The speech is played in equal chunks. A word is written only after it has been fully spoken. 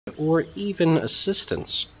or even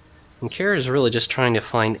assistance. And Kered is really just trying to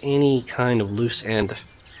find any kind of loose end.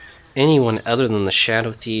 Anyone other than the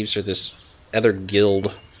Shadow Thieves or this other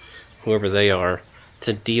guild, whoever they are,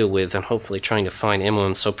 to deal with, and hopefully trying to find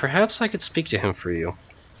Emlyn, so perhaps I could speak to him for you.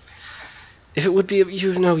 If it would be of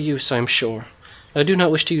no use, I am sure. I do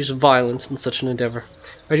not wish to use violence in such an endeavor.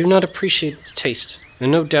 I do not appreciate its taste,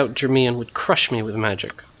 and no doubt Germian would crush me with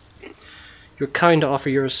magic. You're kind to offer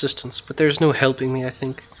your assistance, but there is no helping me, I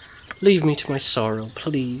think. Leave me to my sorrow,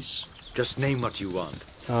 please. Just name what you want.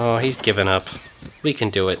 Oh, he's given up. We can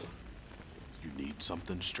do it. You need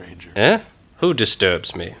something, stranger? Eh? Who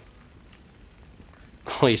disturbs me?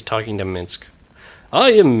 Oh, he's talking to Minsc.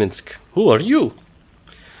 I am Minsc. Who are you?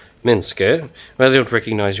 Minsc, eh? Well, I don't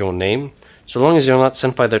recognize your name. So long as you're not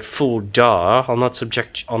sent by that fool Daar, I'll not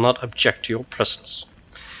object to your presence.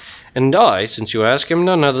 And I, since you ask, am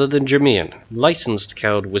none other than Germian, licensed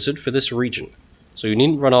coward wizard for this region. So you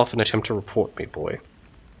needn't run off and attempt to report me, boy.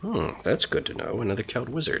 That's good to know. Another coward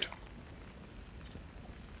wizard.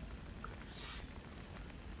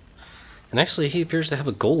 And actually, he appears to have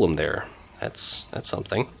a golem there. That's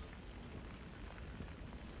something.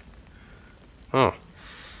 Oh.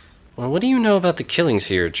 Well, what do you know about the killings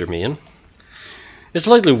here, Germian? It's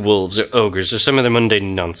likely wolves or ogres or some other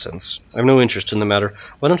mundane nonsense. I have no interest in the matter.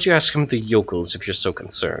 Why don't you ask him the yokels if you're so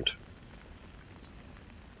concerned?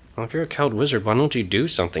 Well, if you're a coward wizard, why don't you do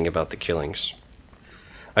something about the killings?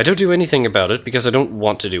 I don't do anything about it because I don't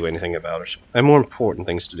want to do anything about it. I have more important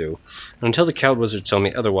things to do. And until the coward wizards tell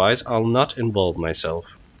me otherwise, I'll not involve myself.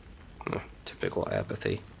 Typical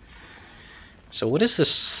apathy. So what is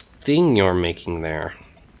this thing you're making there?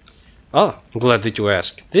 Ah, I'm glad that you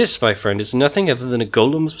asked. This, my friend, is nothing other than a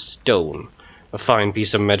golem of stone. A fine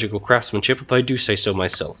piece of magical craftsmanship, if I do say so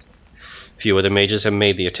myself. Few other mages have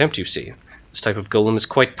made the attempt, you see. This type of golem is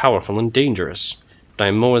quite powerful and dangerous, but I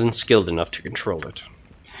am more than skilled enough to control it.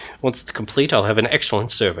 Once it's complete, I'll have an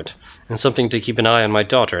excellent servant, and something to keep an eye on my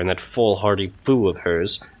daughter and that foolhardy boo of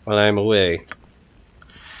hers while I am away.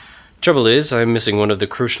 Trouble is, I am missing one of the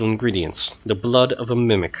crucial ingredients, the blood of a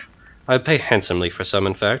mimic. I'd pay handsomely for some,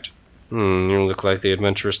 in fact. You look like the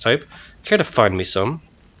adventurous type. Care to find me some?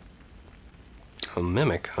 A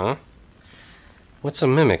mimic, huh? What's a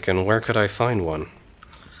mimic, and where could I find one?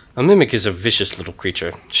 A mimic is a vicious little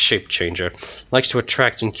creature, shape changer, likes to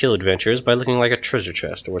attract and kill adventurers by looking like a treasure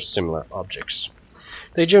chest or similar objects.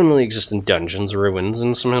 They generally exist in dungeons, ruins,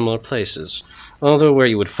 and similar places, although where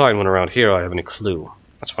you would find one around here I haven't a clue.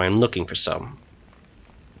 That's why I'm looking for some.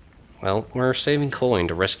 Well, we're saving coin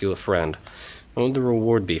to rescue a friend. What would the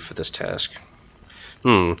reward be for this task?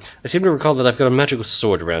 I seem to recall that I've got a magical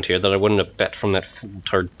sword around here that I wouldn't have bet from that fool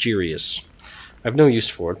Targerius. I've no use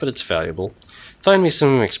for it, but it's valuable. Find me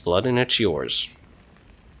some mimic's blood, and it's yours.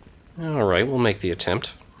 Alright, we'll make the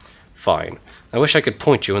attempt. Fine. I wish I could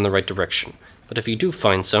point you in the right direction, but if you do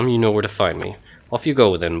find some, you know where to find me. Off you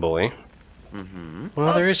go then, boy.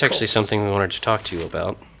 Well, there is actually something we wanted to talk to you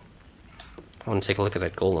about. I want to take a look at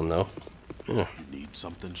that golem, though. You need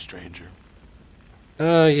something, stranger?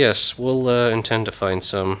 Yes, we'll intend to find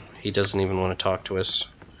some. He doesn't even want to talk to us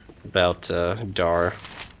about Daar.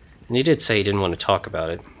 And he did say he didn't want to talk about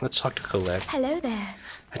it. Let's talk to Kolak. Hello there.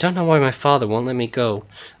 I don't know why my father won't let me go.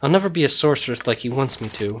 I'll never be a sorceress like he wants me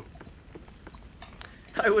to.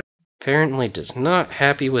 Apparently does not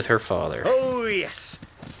happy with her father. Oh, yes.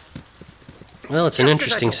 Well, it's an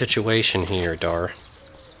interesting situation here, Daar.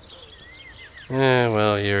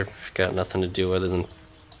 Well, you've got nothing to do other than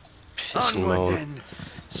piss and moan.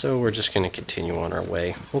 So we're just going to continue on our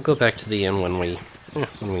way. We'll go back to the inn when we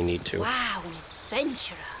need to. Wow, an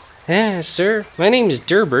adventurer. Sir, my name is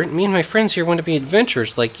Durbert. Me and my friends here want to be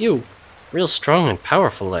adventurers like you. Real strong and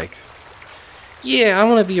powerful like. Yeah, I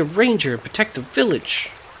want to be a ranger and protect the village.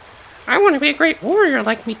 I want to be a great warrior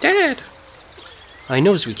like me dad. I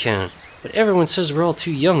knows we can, but everyone says we're all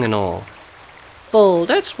too young and all. Well,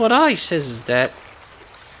 that's what I says is that.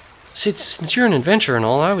 Since you're an adventurer and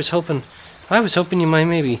all, I was hoping you might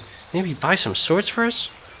maybe buy some swords for us?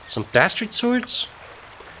 Some bastard swords?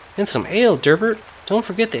 And some ale, Durbert. Don't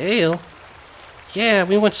forget the ale. Yeah,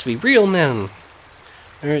 we want to be real men.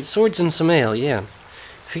 Alright, swords and some ale, yeah.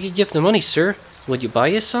 If you could give the money, sir, would you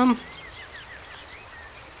buy us some?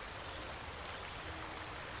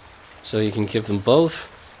 So you can give them both.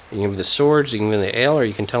 You can give them the swords, you can give them the ale, or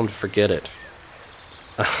you can tell them to forget it.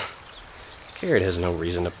 Kered has no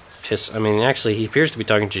reason to piss. I mean, actually, he appears to be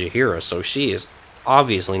talking to Jaheira, so she is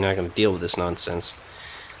obviously not going to deal with this nonsense.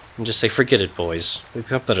 And just say, forget it, boys. We've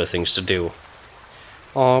got better things to do.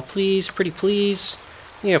 Aw, please, pretty please.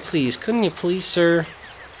 Yeah, please, couldn't you please, sir?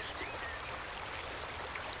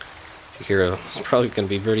 The hero is probably going to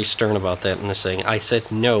be very stern about that and saying, I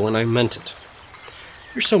said no and I meant it.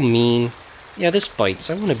 You're so mean. Yeah, this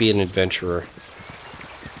bites. I want to be an adventurer.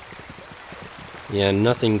 Yeah,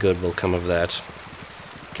 nothing good will come of that.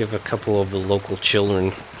 Give a couple of the local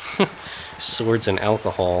children swords and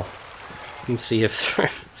alcohol and see if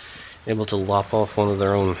they're able to lop off one of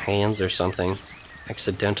their own hands or something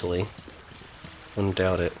accidentally. Wouldn't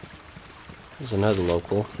doubt it. There's another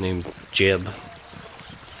local named Jeb.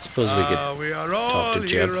 Suppose we are talk all to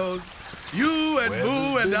Jeb. heroes. You and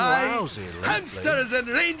Moo and I. Hamsters and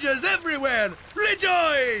rangers everywhere.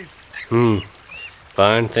 Rejoice!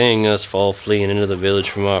 Fine thing, us fall fleeing into the village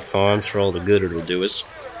from our farms for all the good it'll do us.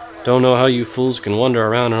 Don't know how you fools can wander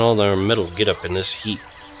around in all their metal get up in this heat.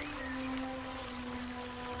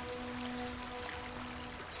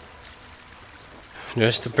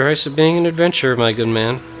 Just the price of being an adventurer, my good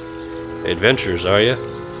man. Adventurers, are you?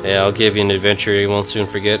 Yeah, I'll give you an adventure you won't soon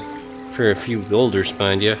forget. For a few golders,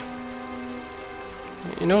 mind you.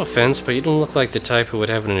 No offense, but you don't look like the type who would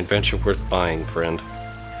have an adventure worth buying, friend.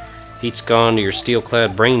 Heat's gone to your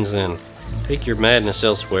steel-clad brains then. Take your madness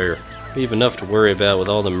elsewhere. We have enough to worry about with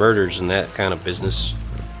all the murders and that kind of business.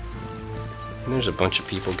 And there's a bunch of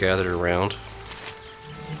people gathered around.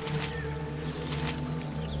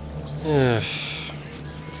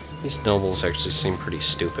 These nobles actually seem pretty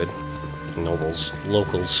stupid. Nobles.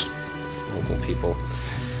 Locals. Local people.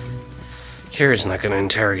 Kered's not going to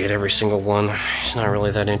interrogate every single one. He's not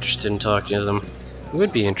really that interested in talking to them. He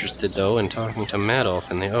would be interested, though, in talking to Madulf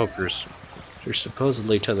and the ogres. They're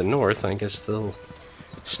supposedly to the north. I guess they'll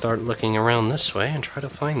start looking around this way and try to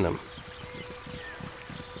find them.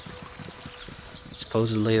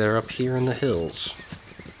 Supposedly they're up here in the hills.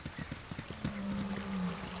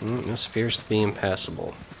 This appears to be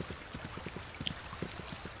impassable.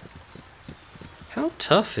 How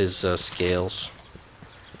tough is Scales?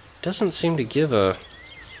 Doesn't seem to give a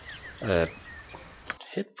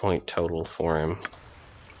hit point total for him.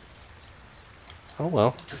 Oh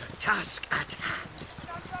well. To the task at hand.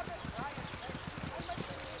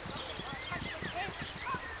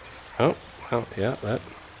 Oh, well, yeah,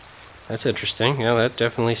 that's interesting. Yeah, that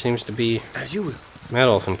definitely seems to be As you will.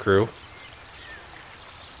 Madulf and crew.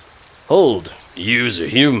 Hold! You's a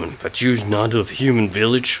human, but you's not of human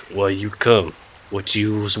village. Why you come? What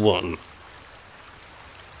you's wantin'?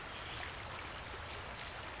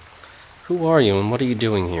 Who are you and what are you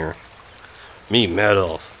doing here? Me,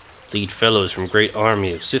 Madulf. Lead fellows from great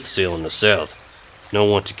army of Sithsail in the south. No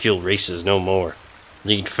want to kill races no more.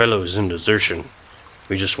 Lead fellows in desertion.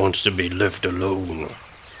 We just wants to be left alone.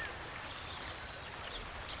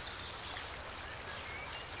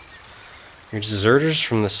 You're deserters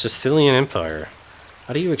from the Sicilian Empire.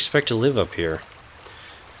 How do you expect to live up here?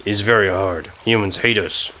 It's very hard. Humans hate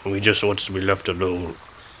us, and we just wants to be left alone.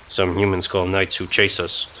 Some humans call knights who chase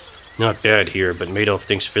us. Not bad here, but Madulf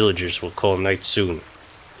thinks villagers will call knights soon.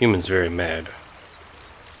 Humans very mad.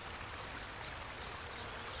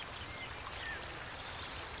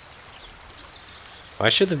 Why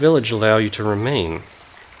should the village allow you to remain?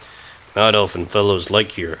 Madulf and fellows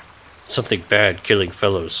like here. Something bad killing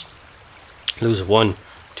fellows. Lose one,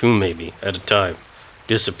 two maybe, at a time.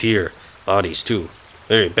 Disappear. Bodies too.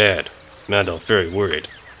 Very bad. Madulf very worried.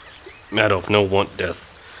 Madulf no want death.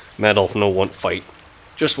 Madulf no want fight.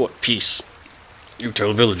 Just want peace. You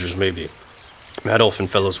tell villagers maybe. Madulf and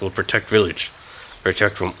fellows will protect village.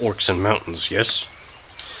 Protect from orcs and mountains, yes?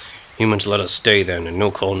 Humans let us stay then and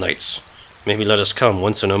no call knights. Maybe let us come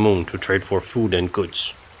once in a moon to trade for food and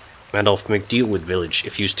goods. Madulf make deal with village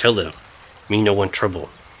if yous tell them. Me no want trouble.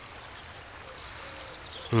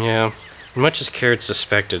 Yeah, much as Kered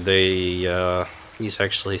suspected, these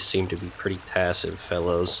actually seem to be pretty passive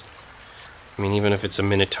fellows. I mean, even if it's a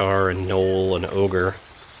minotaur, a gnoll, an ogre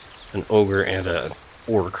and an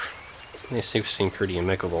orc, they seem pretty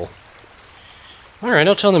amicable. Alright,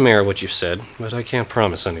 I'll tell the mayor what you've said, but I can't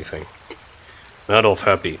promise anything. Madulf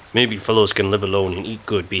happy. Maybe fellows can live alone and eat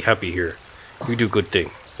good, be happy here. You do good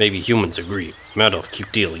thing. Maybe humans agree. Madulf, keep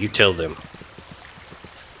deal, you tell them.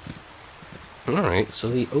 Alright, so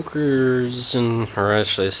the ogres, or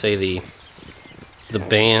should I say the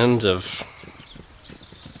band of,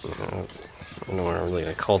 I don't know what I'm really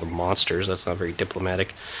going to call them monsters, that's not very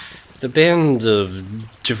diplomatic. The band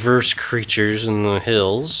of diverse creatures in the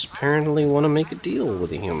hills apparently want to make a deal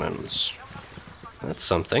with the humans. That's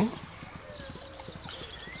something.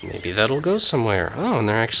 Maybe that'll go somewhere. Oh, and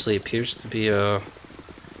there actually appears to be a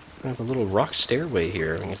little rock stairway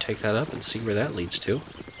here. I'm going to take that up and see where that leads to.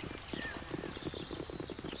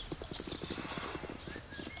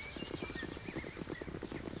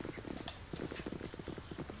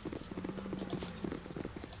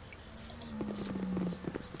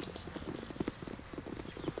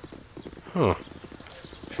 Huh.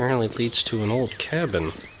 Apparently leads to an old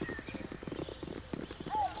cabin.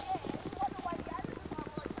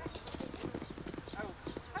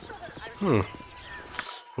 I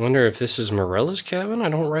wonder if this is Morella's cabin? I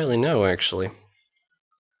don't rightly know, actually.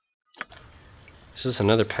 Is this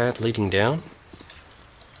another path leading down?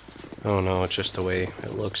 Oh no, it's just the way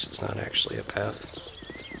it looks. It's not actually a path.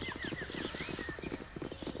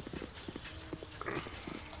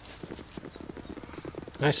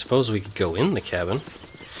 I suppose we could go in the cabin.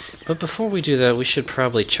 But before we do that, we should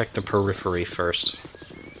probably check the periphery first.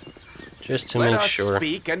 Just to make sure. Let us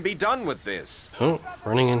speak and be done with this. Oh,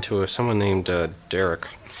 running into someone named Derek.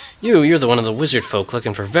 You're the one of the wizard folk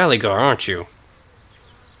looking for Valygar, aren't you?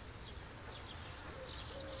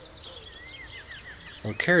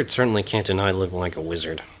 Well, Kered certainly can't deny living like a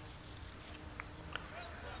wizard.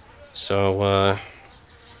 So,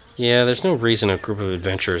 yeah, there's no reason a group of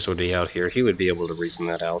adventurers would be out here. He would be able to reason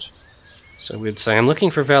that out. So we'd say, I'm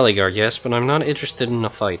looking for Valygar, yes, but I'm not interested in a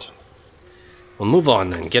fight. Well, move on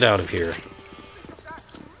then. Get out of here.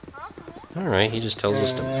 Alright, he just tells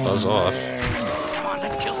us to buzz off. Come on,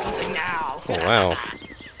 let's kill something now. Oh, wow.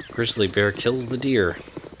 Grizzly bear kills the deer.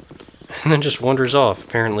 And then just wanders off.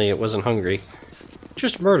 Apparently it wasn't hungry.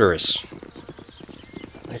 Just murderous.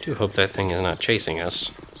 I do hope that thing is not chasing us.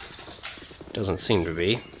 Doesn't seem to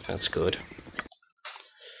be. That's good.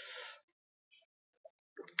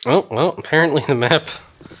 Oh, well, apparently the map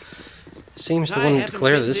seems to want to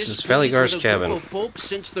declare this is Valygar's cabin. Folks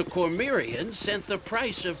since the Cormyreans sent the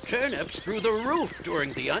price of turnips through the roof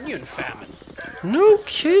during the onion famine. No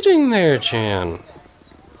kidding there, Jan.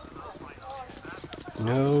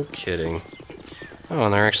 No kidding. Oh,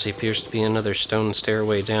 and there actually appears to be another stone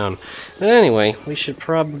stairway down. But anyway, we should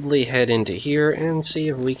probably head into here and see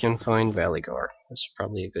if we can find Valygar. This is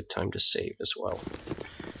probably a good time to save as well.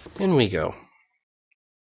 In we go.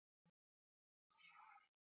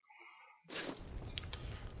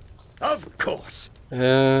 Of course.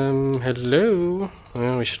 Hello?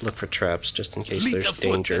 Well, we should look for traps, just in case there's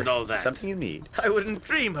danger. And all that. Something you need. I wouldn't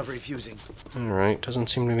dream of refusing. Alright, doesn't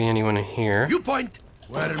seem to be anyone in here. You point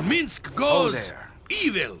where Minsk Oh, goes. there.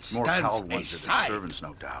 Evil More stands cowled ones are their aside. servants,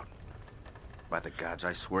 no doubt. By the gods,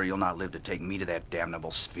 I swear you'll not live to take me to that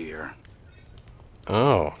damnable sphere.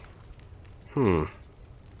 Oh.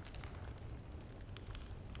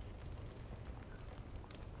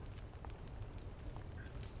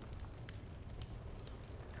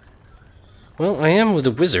 Well, I am with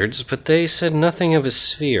the wizards, but they said nothing of a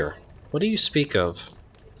sphere. What do you speak of?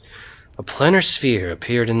 A planar sphere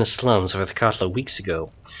appeared in the slums of Corthala weeks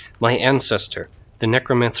ago. My ancestor, the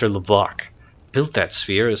necromancer Lvok, built that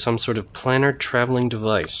sphere as some sort of planar traveling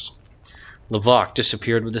device. Lvok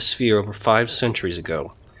disappeared with the sphere over 5 centuries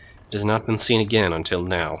ago. It has not been seen again until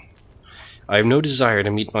now. I have no desire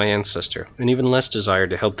to meet my ancestor, and even less desire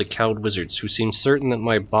to help the cowed wizards who seem certain that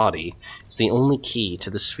my body is the only key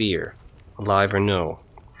to the sphere, alive or no.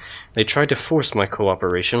 They tried to force my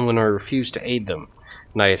cooperation when I refused to aid them,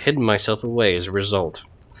 and I had hidden myself away as a result.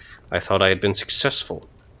 I thought I had been successful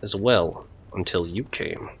as well, until you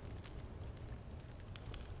came.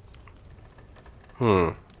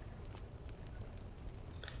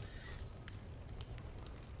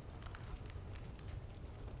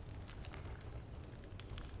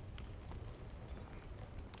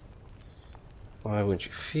 Why would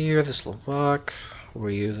you fear this Lvok? Who are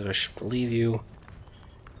you that I should believe you?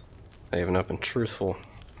 I have not been truthful.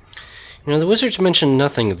 You know, the wizards mentioned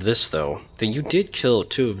nothing of this, though. That you did kill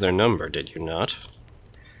 2 of their number, did you not?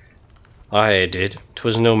 I did.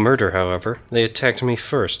 'Twas no murder, however. They attacked me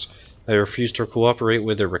first. I refused to cooperate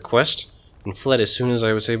with their request, and fled as soon as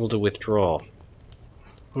I was able to withdraw.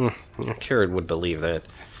 Kered would believe that,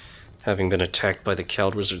 having been attacked by the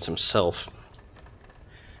cowed wizards himself.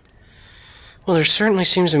 Well, there certainly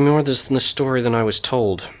seems to be more in the story than I was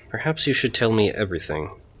told. Perhaps you should tell me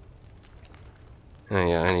everything. Oh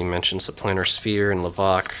yeah, and he mentions the planar sphere and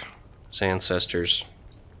Lvok, his ancestors.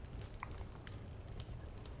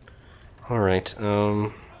 Alright,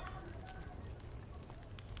 so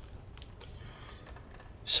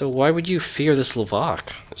why would you fear this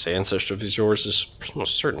Lvok? This ancestor of yours is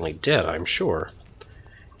most certainly dead, I'm sure.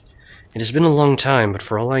 It has been a long time, but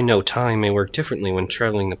for all I know, time may work differently when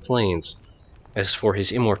traveling the plains. As for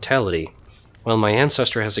his immortality, well, my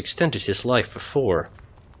ancestor has extended his life before,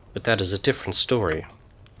 but that is a different story.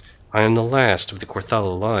 I am the last of the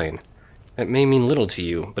Corthala line. That may mean little to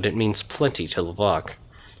you, but it means plenty to Lvok.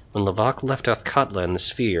 When Lvok left Corthala in the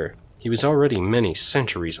sphere, he was already many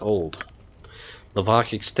centuries old.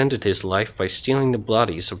 Lvok extended his life by stealing the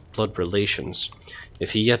bodies of blood relations.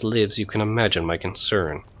 If he yet lives, you can imagine my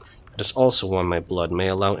concern. that is also on my blood may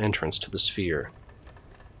allow entrance to the sphere.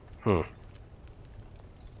 Well,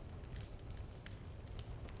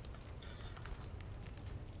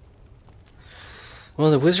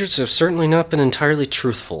 the wizards have certainly not been entirely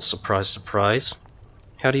truthful, surprise, surprise.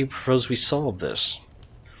 How do you propose we solve this?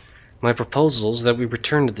 My proposal is that we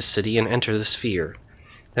return to the city and enter the sphere.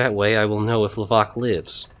 That way I will know if Lavak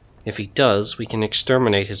lives. If he does, we can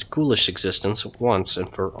exterminate his ghoulish existence once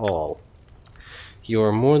and for all. You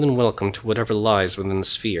are more than welcome to whatever lies within the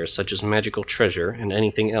sphere, such as magical treasure and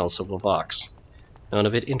anything else of Lavak's. None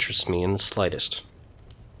of it interests me in the slightest.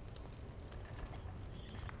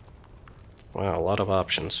 Wow, a lot of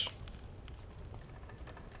options.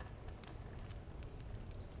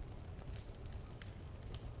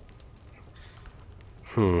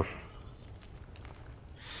 Well,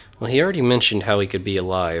 he already mentioned how he could be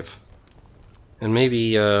alive. And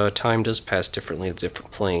maybe time does pass differently at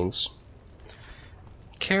different planes.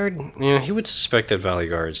 Kered, yeah, he would suspect that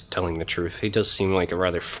Valygar is telling the truth. He does seem like a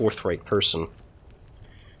rather forthright person.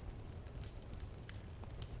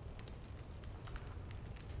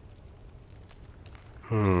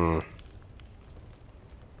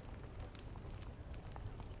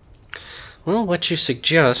 Well, what you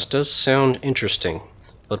suggest does sound interesting,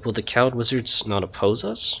 but will the cowed wizards not oppose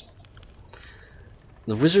us?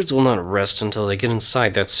 The wizards will not rest until they get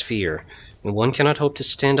inside that sphere, and one cannot hope to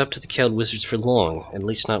stand up to the cowed wizards for long, at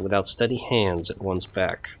least not without steady hands at one's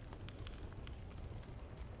back.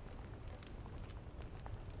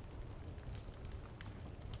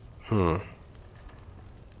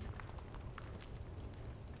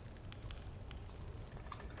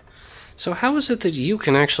 So how is it that you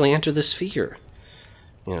can actually enter the sphere?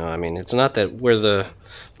 You know, I mean, it's not that we're the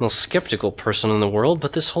most skeptical person in the world,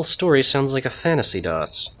 but this whole story sounds like a fantasy to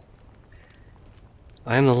us.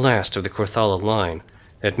 I am the last of the Corthala line.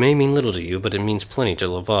 That may mean little to you, but it means plenty to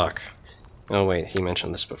Lavak. Oh wait, he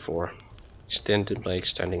mentioned this before. Extended by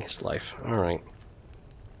extending his life. Alright.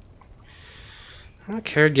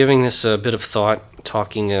 Kered giving this a bit of thought,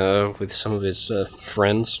 talking with some of his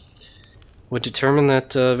friends, would determine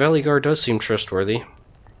that Valygar does seem trustworthy.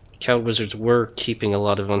 Cowed wizards were keeping a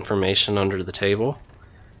lot of information under the table,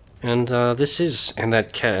 and that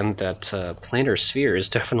planar sphere is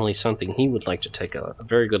definitely something he would like to take a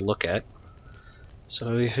very good look at.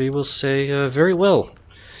 So he will say, very well.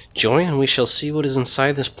 Join, and we shall see what is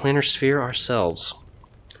inside this planar sphere ourselves.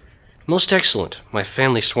 Most excellent. My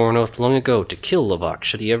family swore an oath long ago to kill Lavak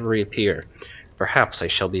should he ever reappear. Perhaps I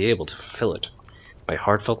shall be able to fulfill it. My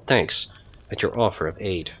heartfelt thanks at your offer of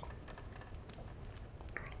aid.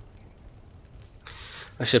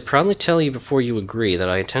 I should proudly tell you before you agree that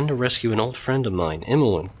I intend to rescue an old friend of mine,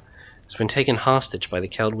 Imoen, who has been taken hostage by the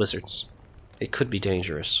cowed wizards. It could be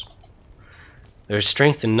dangerous. There is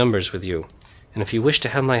strength in numbers with you, and if you wish to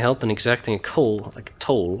have my help in exacting a toll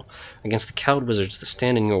against the cowed wizards that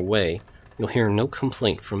stand in your way, you'll hear no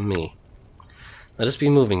complaint from me. Let us be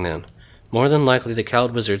moving then. More than likely the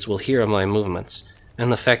cowed wizards will hear of my movements,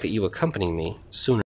 and the fact that you accompany me sooner